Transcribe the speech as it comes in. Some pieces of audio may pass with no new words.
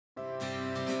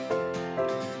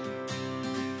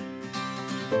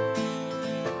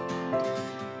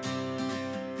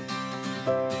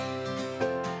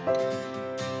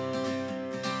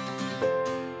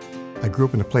grew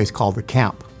up in a place called the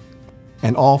Camp,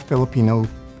 and all Filipino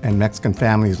and Mexican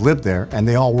families lived there, and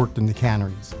they all worked in the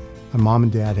canneries. My mom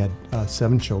and dad had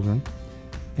 7 children,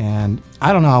 and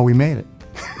I don't know how we made it.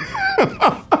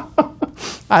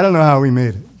 I don't know how we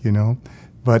made it, you know,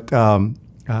 but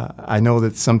I know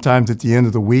that sometimes at the end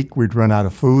of the week we'd run out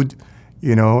of food,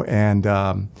 you know, and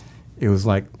it was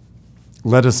like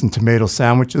lettuce and tomato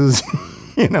sandwiches,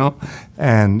 you know,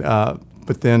 and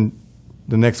but then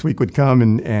the next week would come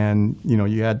and you know,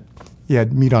 you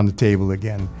had meat on the table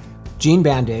again. Gene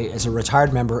Banday is a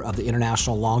retired member of the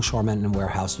International Longshoremen and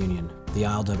Warehouse Union, the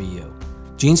ILWU.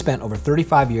 Gene spent over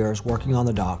 35 years working on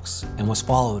the docks and was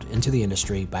followed into the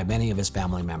industry by many of his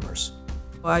family members.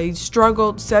 I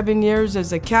struggled 7 years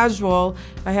as a casual.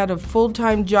 I had a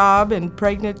full-time job and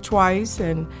pregnant twice,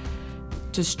 and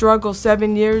to struggle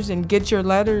 7 years and get your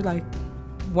letter, like,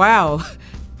 wow.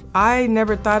 I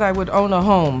never thought I would own a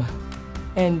home.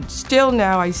 And still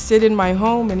now I sit in my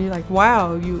home and you're like,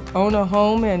 wow, you own a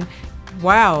home, and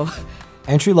wow.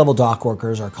 Entry-level dock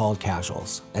workers are called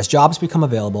casuals. As jobs become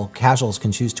available, casuals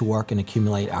can choose to work and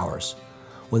accumulate hours.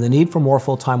 When the need for more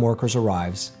full-time workers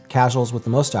arrives, casuals with the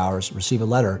most hours receive a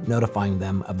letter notifying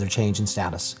them of their change in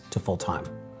status to full-time.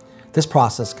 This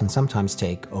process can sometimes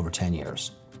take over 10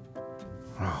 years.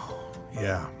 Oh,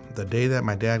 yeah. The day that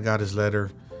my dad got his letter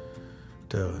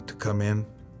to come in,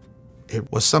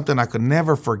 it was something I could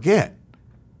never forget,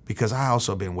 because I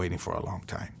also been waiting for a long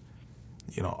time.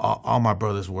 You know, all my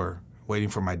brothers were waiting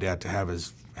for my dad to have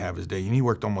his day. And he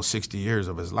worked almost 60 years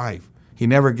of his life. He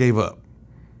never gave up.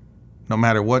 No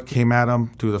matter what came at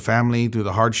him, through the family, through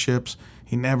the hardships,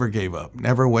 he never gave up,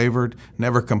 never wavered,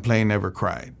 never complained, never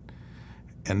cried.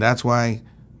 And that's why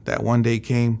that one day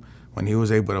came when he was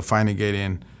able to finally get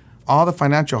in. All the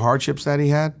financial hardships that he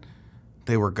had,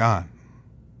 they were gone,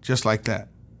 just like that.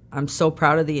 I'm so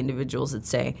proud of the individuals that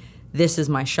say, this is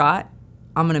my shot.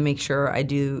 I'm going to make sure I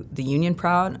do the union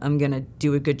proud. I'm going to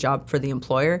do a good job for the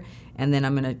employer. And then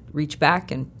I'm going to reach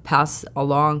back and pass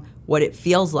along what it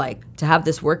feels like to have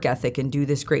this work ethic and do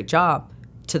this great job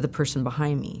to the person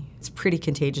behind me. It's pretty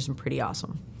contagious and pretty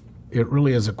awesome. It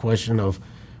really is a question of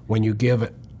when you give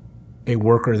a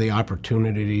worker the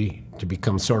opportunity to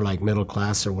become sort of like middle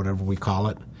class or whatever we call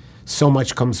it, so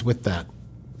much comes with that.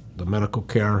 The medical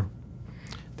care,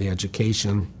 the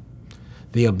education,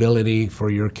 the ability for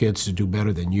your kids to do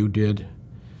better than you did.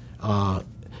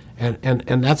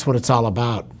 And that's what it's all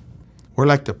about. We're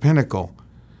like the pinnacle,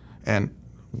 and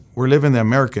we're living the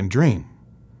American dream,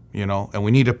 you know, and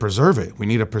we need to preserve it. We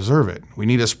need to preserve it. We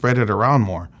need to spread it around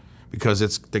more,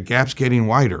 because the gap's getting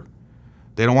wider.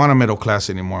 They don't want a middle class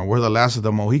anymore. We're the last of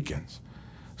the Mohicans.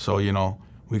 So, you know,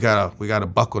 we gotta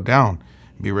buckle down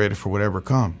and be ready for whatever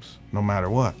comes, no matter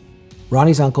what.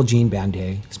 Ronnie's uncle, Gene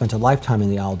Banday, spent a lifetime in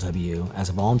the ILWU as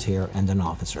a volunteer and an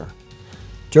officer.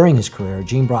 During his career,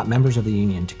 Gene brought members of the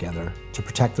union together to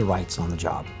protect their rights on the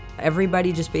job.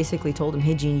 Everybody just basically told him,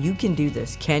 hey, Gene, you can do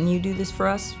this. Can you do this for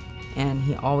us? And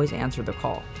he always answered the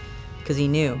call, because he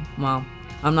knew, well,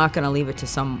 I'm not going to leave it to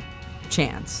some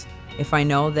chance. If I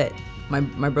know that my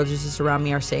brothers and sisters around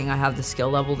me are saying I have the skill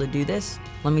level to do this,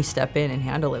 let me step in and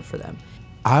handle it for them.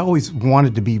 I always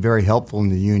wanted to be very helpful in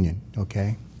the union,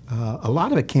 okay? A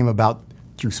lot of it came about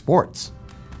through sports,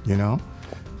 you know?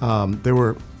 There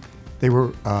were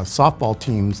softball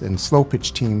teams and slow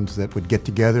pitch teams that would get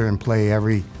together and play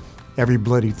every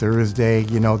bloody Thursday.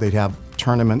 You know, they'd have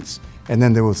tournaments, and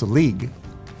then there was a league.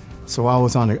 So I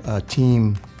was on a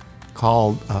team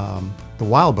called the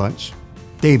Wild Bunch.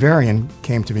 Dave Arian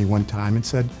came to me one time and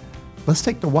said, let's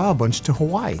take the Wild Bunch to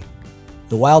Hawaii.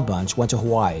 The Wild Bunch went to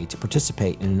Hawaii to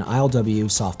participate in an ILWU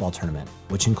softball tournament,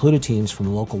 which included teams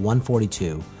from Local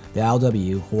 142, the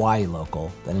ILWU Hawaii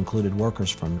local, that included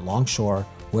workers from longshore,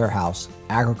 warehouse,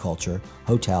 agriculture,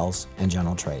 hotels, and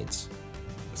general trades.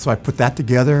 So I put that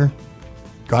together,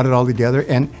 got it all together,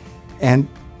 and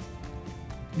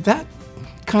that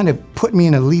kind of put me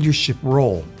in a leadership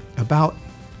role. About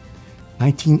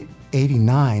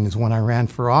 1989 is when I ran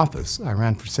for office. I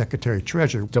ran for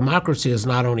Secretary-Treasurer. Democracy is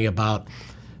not only about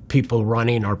people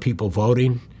running or people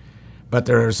voting, but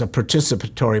there's a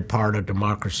participatory part of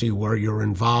democracy where you're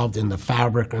involved in the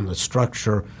fabric and the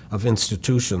structure of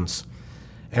institutions.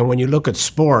 And when you look at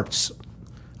sports,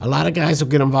 a lot of guys will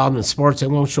get involved in sports. They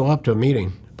won't show up to a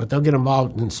meeting, but they'll get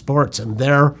involved in sports, and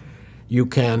there you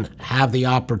can have the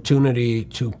opportunity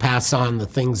to pass on the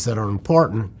things that are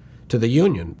important to the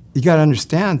union. You got to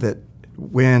understand that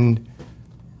when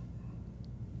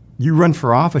you run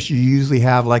for office, you usually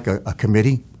have like a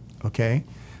committee, okay?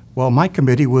 Well, my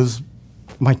committee was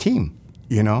my team,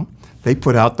 you know? They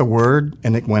put out the word,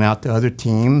 and it went out to other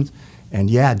teams, And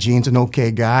yeah, Gene's an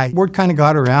okay guy. Word kind of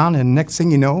got around, and next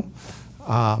thing you know,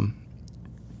 I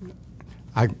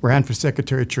ran for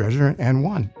secretary treasurer and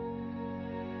won.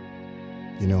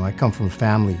 You know, I come from a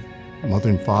family, mother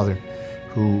and father,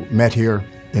 who met here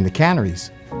in the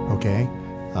canneries, okay?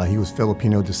 He was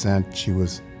Filipino descent, she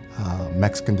was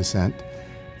Mexican descent,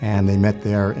 and they met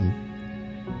there, and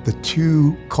the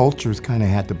two cultures kind of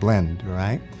had to blend,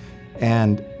 right?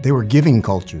 And they were giving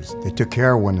cultures. They took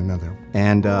care of one another.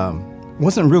 And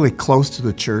wasn't really close to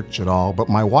the church at all, but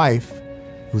my wife,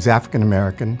 who's African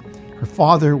American, her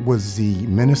father was the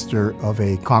minister of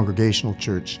a congregational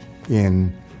church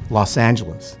in Los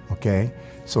Angeles, okay?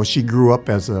 So she grew up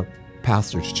as a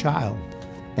pastor's child.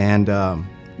 And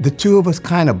the two of us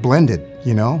kind of blended,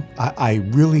 you know? I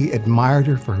really admired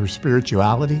her for her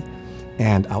spirituality,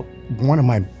 and one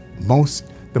of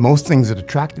the most things that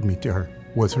attracted me to her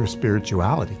was her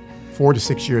spirituality. 4 to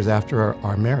 6 years after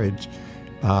our marriage,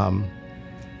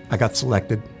 I got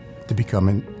selected to come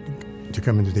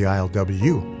into the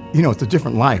ILWU. You know, it's a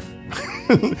different life,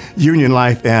 union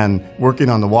life and working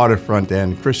on the waterfront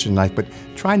and Christian life, but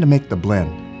trying to make the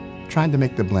blend, trying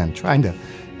to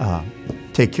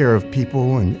take care of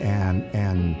people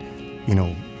and you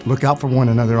know, look out for one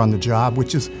another on the job,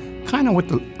 which is kind of what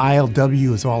the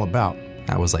ILWU is all about.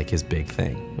 That was like his big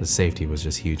thing. The safety was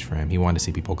just huge for him. He wanted to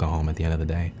see people go home at the end of the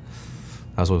day.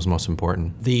 That was what was most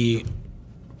important. The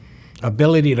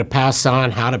ability to pass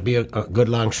on how to be a good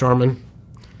longshoreman,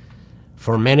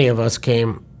 for many of us,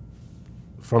 came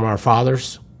from our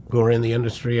fathers who were in the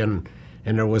industry, and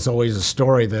there was always a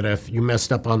story that if you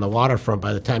messed up on the waterfront,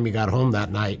 by the time you got home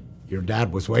that night, your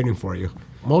dad was waiting for you.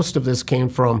 Most of this came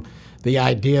from the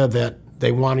idea that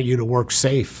they wanted you to work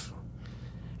safe.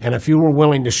 And if you were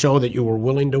willing to show that you were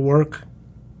willing to work,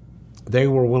 they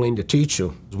were willing to teach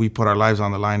you. We put our lives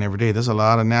on the line every day. There's a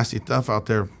lot of nasty stuff out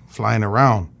there flying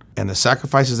around. And the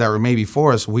sacrifices that were made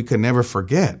before us, we could never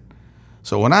forget.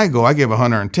 So when I go, I give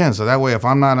 110. So that way, if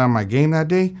I'm not on my game that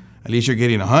day, at least you're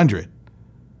getting 100.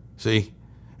 See?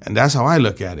 And that's how I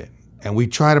look at it. And we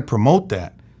try to promote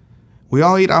that. We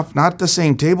all eat off not the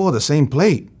same table, the same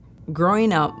plate.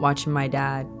 Growing up, watching my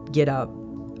dad get up,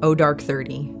 dark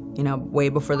 30, you know, way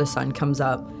before the sun comes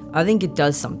up, I think it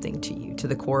does something to you, to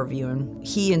the core of you. And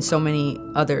he and so many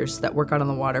others that work out on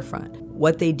the waterfront,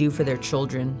 what they do for their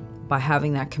children by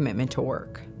having that commitment to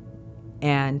work.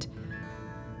 And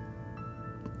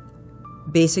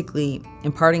basically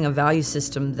imparting a value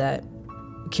system that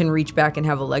can reach back and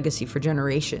have a legacy for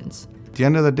generations. At the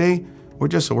end of the day, we're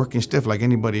just a working stiff like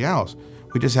anybody else.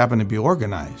 We just happen to be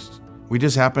organized. We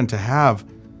just happen to have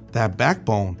that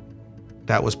backbone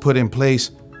that was put in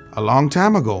place a long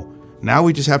time ago. Now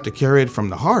we just have to carry it from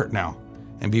the heart now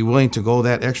and be willing to go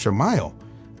that extra mile.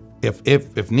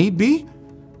 If need be,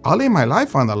 I'll lay my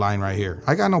life on the line right here.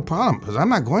 I got no problem because I'm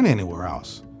not going anywhere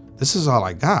else. This is all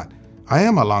I got. I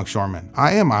am a longshoreman.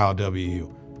 I am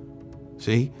ILWU.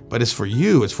 See? But it's for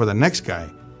you. It's for the next guy.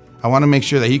 I want to make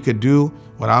sure that he could do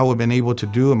what I would have been able to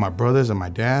do, and my brothers and my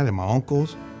dad and my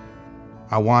uncles.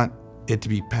 I want it to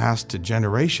be passed to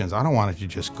generations. I don't want it to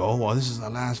just go, well, this is the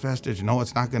last vestige. No,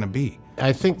 it's not going to be.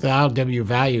 I think the ILWU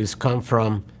values come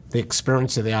from the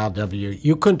experience of the ILWU.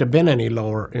 You couldn't have been any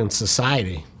lower in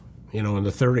society, you know, in the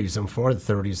 30s and for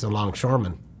the 30s, the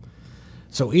longshoremen.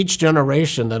 So each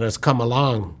generation that has come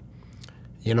along,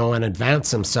 you know, and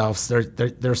advanced themselves,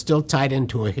 they're still tied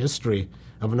into a history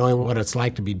of knowing what it's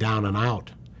like to be down and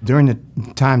out. During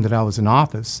the time that I was in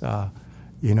office,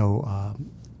 you know,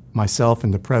 myself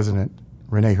and the president,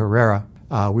 Rene Herrera,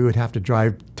 we would have to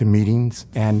drive to meetings,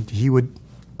 and he would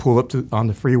pull up on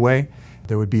the freeway.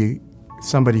 There would be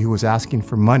somebody who was asking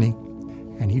for money,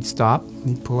 and he'd stop, and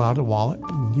he'd pull out a wallet,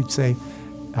 and he'd say,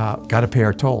 got to pay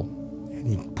our toll. And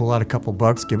he'd pull out a couple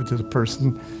bucks, give it to the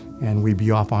person, and we'd be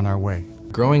off on our way.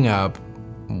 Growing up,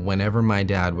 whenever my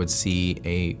dad would see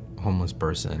a homeless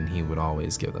person, he would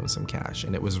always give them some cash.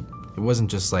 And it wasn't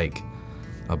just like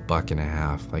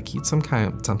 $1.50. Like he'd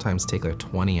sometimes take like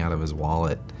 20 out of his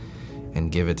wallet and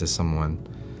give it to someone.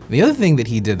 The other thing that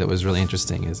he did that was really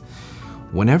interesting is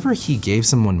whenever he gave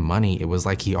someone money, it was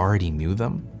like he already knew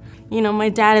them. You know, my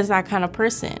dad is that kind of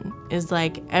person. Is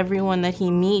like everyone that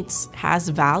he meets has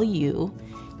value,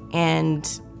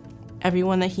 and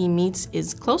everyone that he meets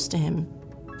is close to him.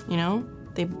 You know,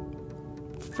 they,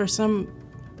 for some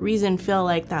reason, feel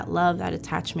like that love, that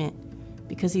attachment,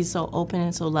 because he's so open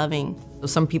and so loving.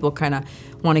 Some people kind of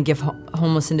want to give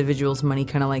homeless individuals money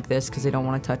kind of like this because they don't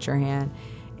want to touch their hand.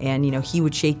 And, you know, he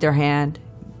would shake their hand,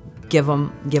 give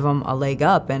them a leg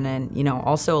up, and then, you know,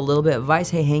 also a little bit of advice,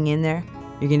 hey, hang in there,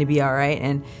 you're going to be all right.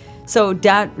 And so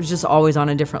Dad was just always on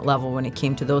a different level when it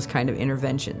came to those kind of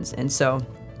interventions. And so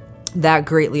that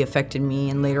greatly affected me.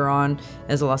 And later on,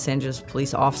 as a Los Angeles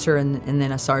police officer and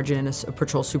then a sergeant and a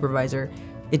patrol supervisor,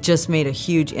 it just made a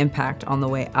huge impact on the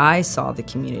way I saw the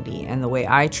community and the way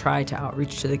I tried to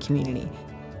outreach to the community.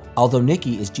 Although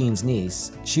Nikki is Jean's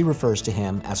niece, she refers to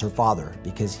him as her father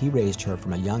because he raised her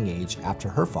from a young age after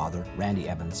her father, Randy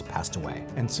Evans, passed away.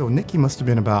 And so Nikki must have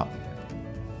been about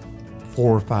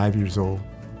 4 or 5 years old.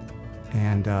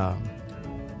 And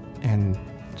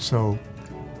so,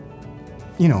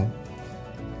 you know,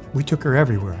 we took her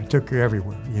everywhere. I took her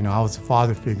everywhere. You know, I was a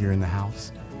father figure in the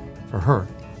house for her.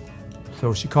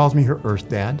 So she calls me her earth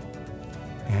dad.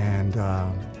 And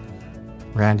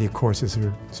Randy, of course, is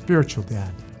her spiritual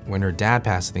dad. When her dad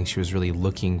passed, I think she was really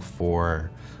looking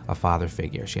for a father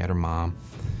figure. She had her mom,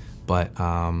 but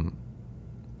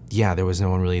yeah, there was no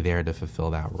one really there to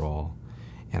fulfill that role.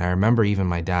 And I remember even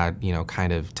my dad, you know,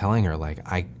 kind of telling her, like,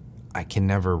 I can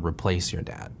never replace your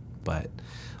dad, but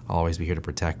I'll always be here to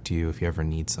protect you if you ever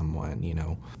need someone, you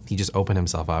know. He just opened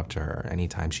himself up to her.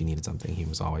 Anytime she needed something, he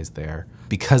was always there.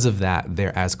 Because of that,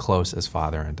 they're as close as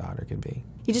father and daughter can be.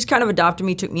 He just kind of adopted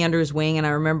me, took me under his wing, and I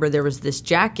remember there was this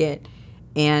jacket,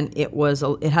 and it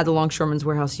had the Longshoremen's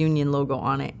Warehouse Union logo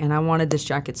on it, and I wanted this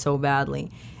jacket so badly.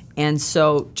 And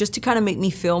so just to kind of make me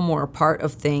feel more a part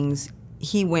of things,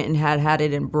 he went and had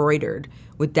it embroidered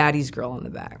with Daddy's Girl on the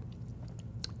back.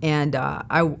 And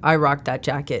I rocked that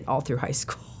jacket all through high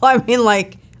school. I mean,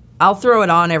 like, I'll throw it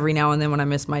on every now and then when I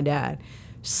miss my dad.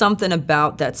 Something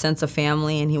about that sense of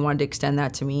family, and he wanted to extend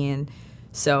that to me. And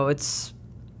so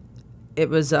it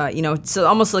was, you know, it's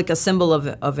almost like a symbol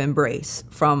of embrace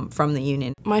from the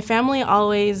Union. My family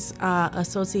always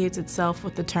associates itself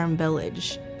with the term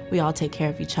village. We all take care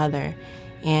of each other,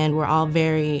 and we're all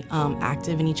very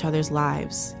active in each other's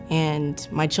lives. And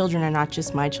my children are not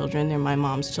just my children, they're my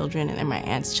mom's children, and they're my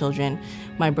aunt's children,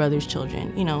 my brother's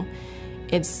children. You know,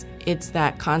 it's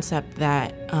that concept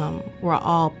that we're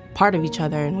all part of each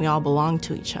other and we all belong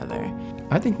to each other.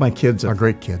 I think my kids are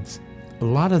great kids. A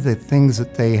lot of the things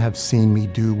that they have seen me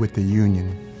do with the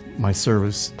union, my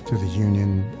service to the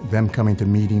union, them coming to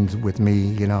meetings with me,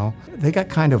 you know, they got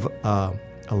kind of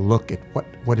a look at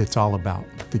what it's all about.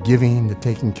 The giving, the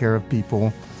taking care of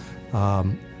people,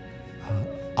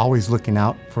 always looking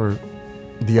out for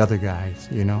the other guys,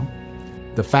 you know.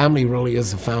 The family really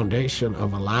is the foundation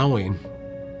of allowing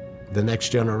the next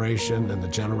generation and the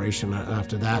generation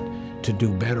after that to do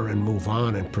better and move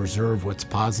on and preserve what's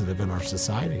positive in our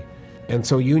society. And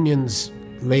so unions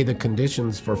lay the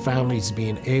conditions for families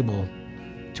being able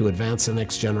to advance the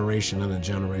next generation and the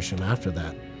generation after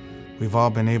that. We've all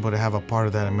been able to have a part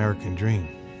of that American dream.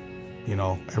 You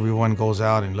know, everyone goes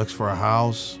out and looks for a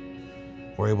house.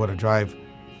 We're able to drive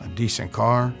a decent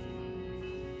car.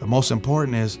 The most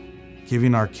important is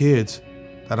giving our kids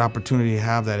that opportunity to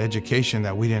have that education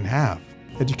that we didn't have.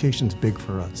 Education's big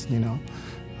for us, you know.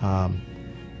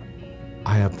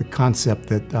 I have the concept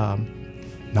that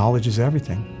knowledge is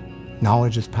everything.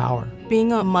 Knowledge is power.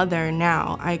 Being a mother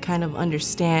now, I kind of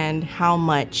understand how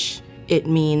much it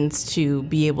means to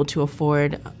be able to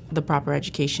afford the proper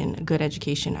education, a good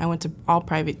education. I went to all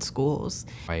private schools.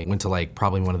 I went to like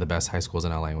probably one of the best high schools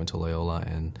in LA. I went to Loyola,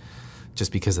 and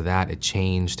just because of that, it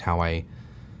changed how I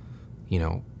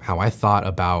thought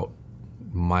about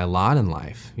my lot in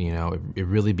life. You know, it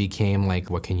really became like,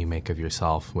 what can you make of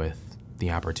yourself with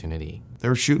the opportunity?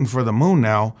 They're shooting for the moon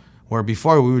now, where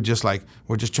before we were just like,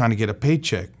 we're just trying to get a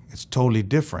paycheck. It's totally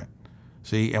different,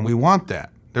 see, and we want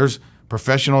that. There's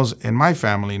professionals in my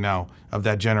family now of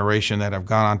that generation that have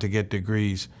gone on to get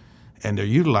degrees, and they're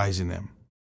utilizing them.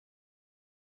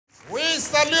 We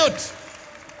salute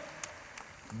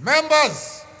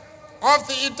members of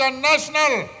the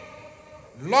International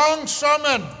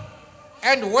Longshoremen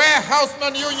and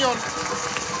Warehousemen Union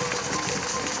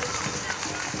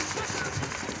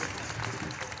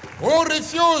who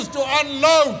refused to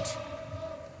unload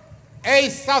a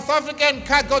South African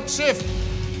cargo ship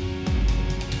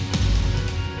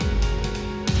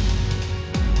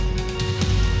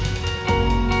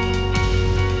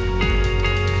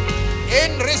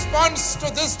in response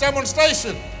to this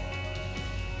demonstration.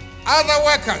 Other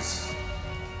workers,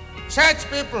 church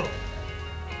people,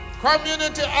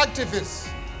 community activists,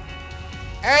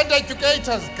 and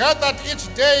educators gathered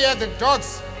each day at the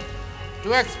docks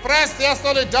to express their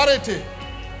solidarity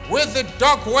with the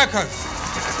dock workers.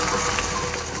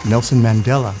 Nelson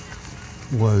Mandela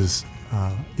was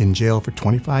in jail for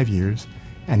 25 years,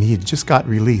 and he had just got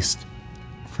released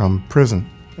from prison.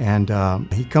 And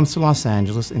he comes to Los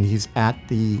Angeles, and he's at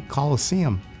the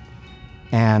Coliseum.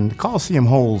 And the Coliseum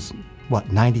holds,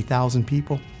 what, 90,000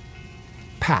 people?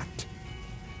 Packed.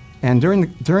 And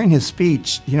during his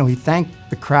speech, you know, he thanked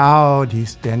the crowd,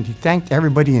 and he thanked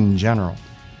everybody in general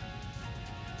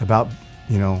about,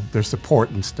 you know, their support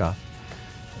and stuff.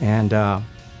 And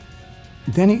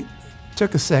then he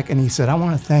took a second and he said, I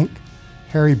want to thank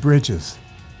Harry Bridges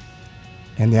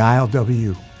and the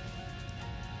ILWU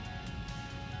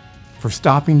for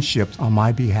stopping ships on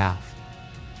my behalf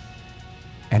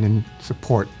and in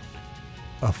support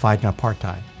of fighting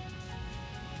apartheid.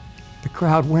 The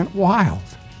crowd went wild.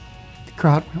 The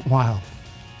crowd went wild.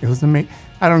 It was amazing.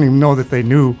 I don't even know that they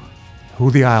knew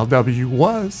who the ILWU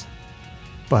was,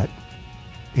 but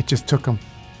it just took them.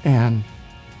 And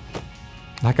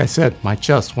like I said, my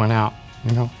chest went out,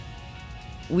 you know.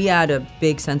 We had a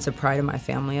big sense of pride in my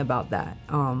family about that.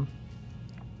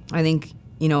 I think,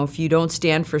 you know, if you don't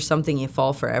stand for something, you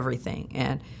fall for everything.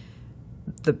 And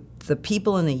the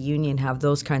people in the union have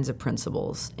those kinds of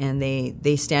principles, and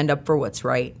they stand up for what's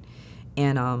right.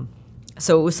 And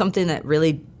so it was something that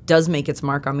really does make its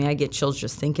mark on me. I get chills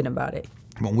just thinking about it.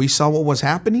 When we saw what was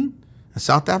happening in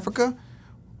South Africa,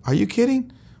 are you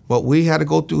kidding? What we had to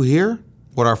go through here,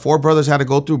 what our four brothers had to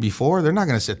go through before, they're not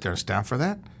going to sit there and stand for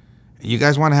that. You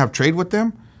guys want to have trade with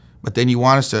them, but then you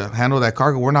want us to handle that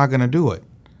cargo? We're not going to do it.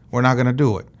 We're not going to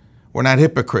do it. We're not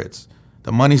hypocrites.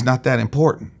 The money's not that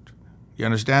important. You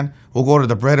understand? We'll go to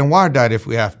the bread and water diet if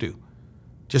we have to,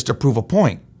 just to prove a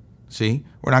point. See?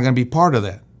 We're not going to be part of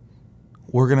that.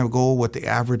 We're going to go with the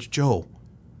average Joe,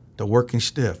 the working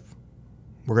stiff.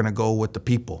 We're going to go with the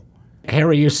people.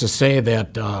 Harry used to say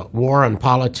that war and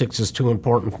politics is too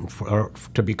important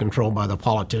to be controlled by the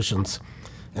politicians.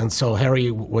 And so Harry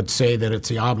would say that it's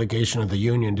the obligation of the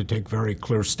union to take very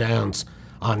clear stands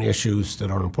on issues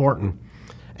that are important.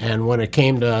 And when it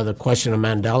came to the question of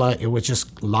Mandela, it was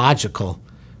just logical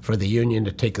for the union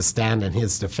to take a stand in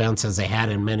his defense, as they had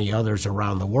in many others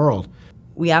around the world.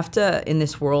 We have to, in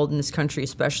this world, in this country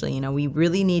especially, you know, we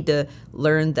really need to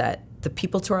learn that the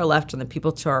people to our left and the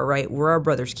people to our right, we're our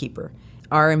brother's keeper.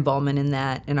 Our involvement in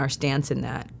that and our stance in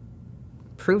that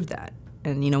proved that.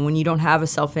 And, you know, when you don't have a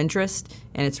self-interest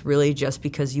and it's really just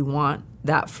because you want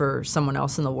that for someone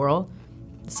else in the world,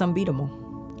 it's unbeatable.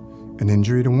 An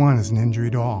injury to one is an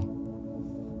injury to all.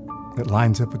 It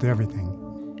lines up with everything.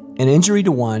 An injury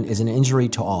to one is an injury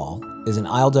to all is an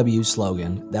ILWU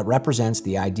slogan that represents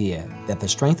the idea that the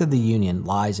strength of the union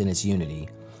lies in its unity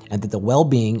and that the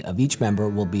well-being of each member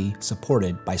will be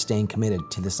supported by staying committed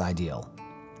to this ideal.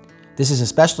 This is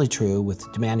especially true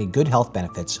with demanding good health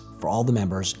benefits for all the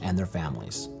members and their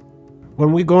families.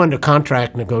 When we go into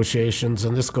contract negotiations,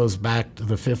 and this goes back to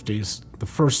the 50s, the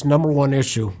first number one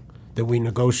issue that we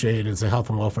negotiate is the health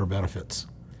and welfare benefits.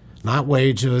 Not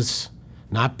wages,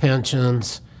 not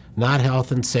pensions, not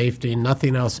health and safety,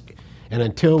 nothing else. And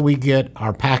until we get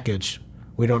our package,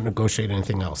 we don't negotiate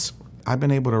anything else. I've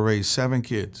been able to raise 7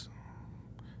 kids.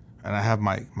 And I have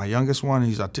my youngest one,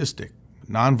 he's autistic,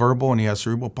 nonverbal, and he has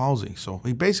cerebral palsy. So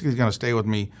he basically is going to stay with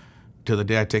me till the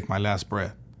day I take my last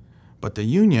breath. But the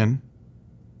union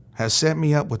has set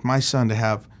me up with my son to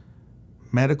have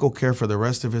medical care for the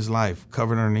rest of his life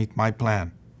covered underneath my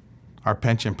plan, our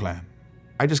pension plan.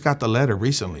 I just got the letter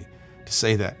recently to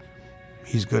say that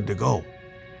he's good to go.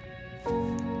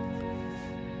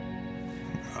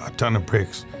 A ton of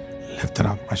bricks lifted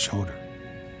off my shoulder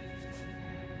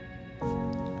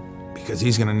because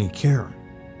he's going to need care.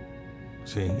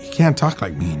 See, he can't talk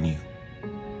like me and you,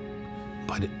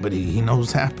 but he knows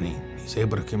what's happening. He's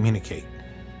able to communicate.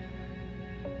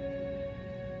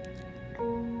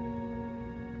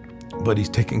 But he's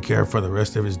taken care of for the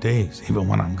rest of his days, even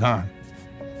when I'm gone,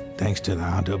 thanks to the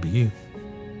ILWU.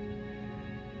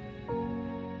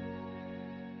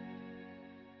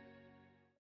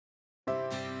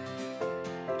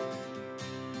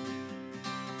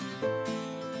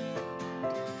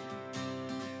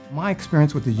 My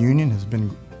experience with the union has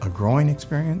been a growing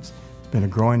experience. It's been a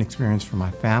growing experience for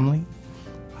my family.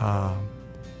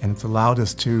 And it's allowed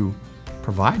us to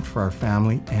provide for our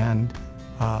family and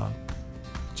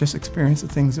just experience the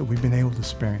things that we've been able to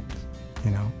experience,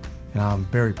 you know. And I'm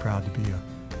very proud to be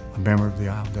a member of the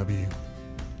ILWU.